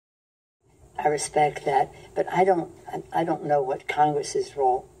I respect that, but I don't know what Congress's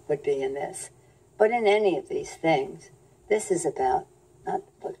role would be in this. But in any of these things, this is about not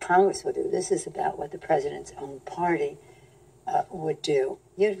what Congress would do. This is about what the president's own party would do.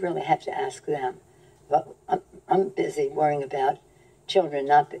 You'd really have to ask them. But I'm busy worrying about children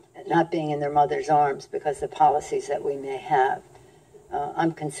not being in their mother's arms because of the policies that we may have.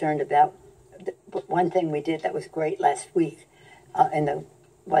 I'm concerned about one thing we did that was great last week.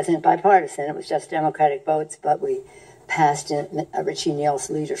 Wasn't bipartisan. It was just Democratic votes, but we passed in Richie Neal's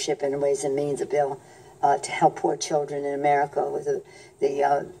leadership in Ways and Means a bill to help poor children in America with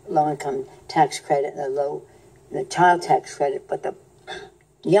the low-income tax credit and the child tax credit, but the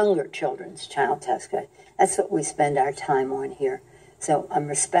younger children's child tax credit. That's what we spend our time on here. So I'm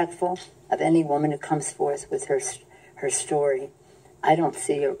respectful of any woman who comes forth with her story. I don't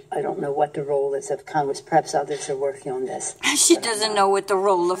know what the role is of Congress. Perhaps others are working on this. She doesn't know what the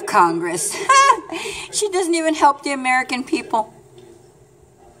role of Congress. She doesn't even help the American people.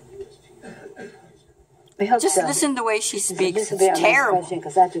 We hope Just so. listen to the way she speaks. This will be our It's next terrible. question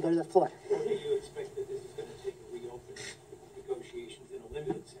because I have to go to the floor. Do you expect that this is going to take a reopening negotiations in a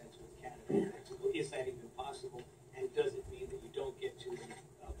limited sense with Canada and Mexico? Is that even possible? And does it mean that you don't get to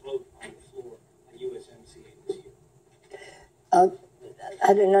vote on the floor on USMCA this year?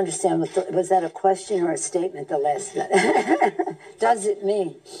 I didn't understand. Was that a question or a statement, the last Does it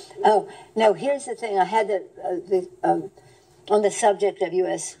mean? Oh, no, here's the thing. I had on the subject of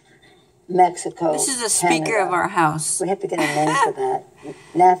U.S.-Mexico. This is the Speaker Canada, of our House. We have to get a name for that.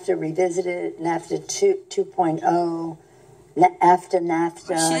 NAFTA revisited, NAFTA 2.0, after NAFTA.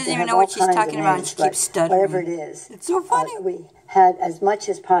 She doesn't They even have know all what she's kinds talking of about. names, She keeps stuttering. whatever it is. It's so funny. We had, as much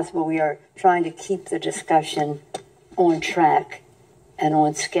as possible, we are trying to keep the discussion on track and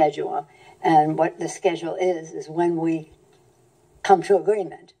on schedule. And what the schedule is when we come to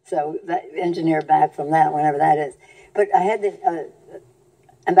agreement. So that engineer back from that, whenever that is. But I had the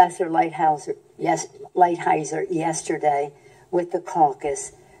Ambassador Lighthizer yesterday with the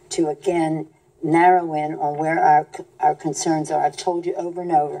caucus to again narrow in on where our concerns are. I've told you over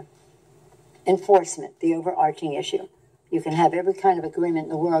and over. Enforcement, the overarching issue. You can have every kind of agreement in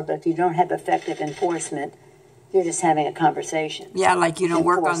the world, but if you don't have effective enforcement, you're just having a conversation. Yeah, like you don't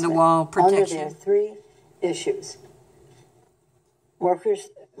work on the wall protection. Under there are three issues. Workers,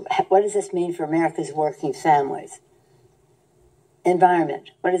 what does this mean for America's working families?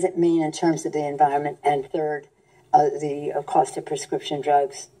 Environment, what does it mean in terms of the environment? And third, the cost of prescription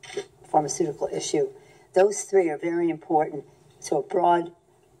drugs, pharmaceutical issue. Those three are very important. So a broad,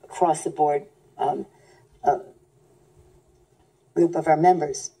 across-the-board group of our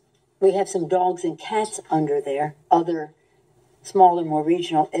members. We have some dogs and cats under there, other smaller, more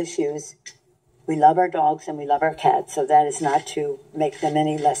regional issues. We love our dogs and we love our cats, so that is not to make them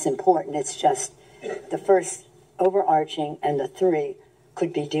any less important. It's just the first overarching and the three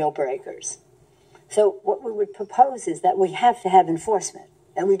could be deal breakers. So what we would propose is that we have to have enforcement,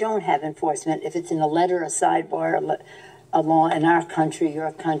 and we don't have enforcement if it's in a letter, a sidebar, a law in our country,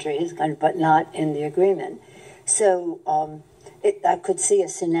 your country, his country, but not in the agreement. So I could see a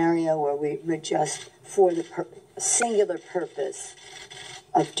scenario where we would just, for the singular purpose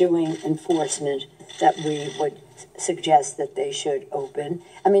of doing enforcement, that we would suggest that they should open.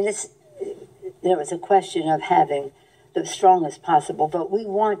 I mean, it's a question of having the strongest possible vote. We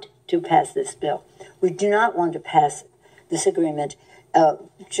want to pass this bill. We do not want to pass this agreement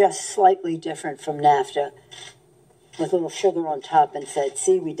just slightly different from NAFTA with a little sugar on top and said,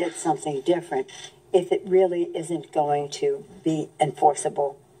 see, we did something different. If it really isn't going to be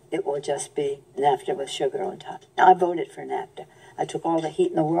enforceable, it will just be NAFTA with sugar on top. Now, I voted for NAFTA. I took all the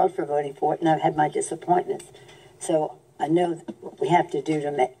heat in the world for voting for it, and I've had my disappointments. So I know what we have to do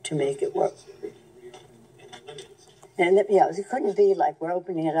to make it work. And it couldn't be like we're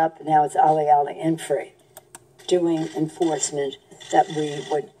opening it up and now it's ollie and free. Doing enforcement that we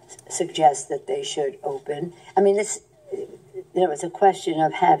would suggest that they should open. I mean, it's a question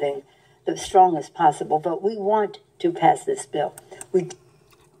of having the strongest possible vote. We want to pass this bill.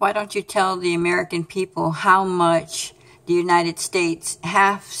 Why don't you tell the American people how much the United States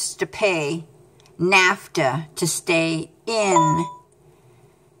has to pay NAFTA to stay in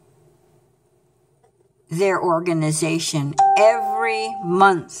their organization every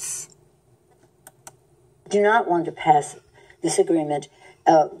month? Do not want to pass this agreement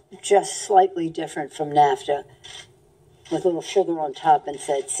just slightly different from NAFTA with a little sugar on top and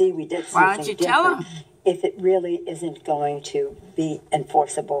said, see, we did something Why don't you different. tell them? If it really isn't going to be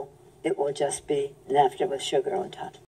enforceable, it will just be NAFTA with sugar on top.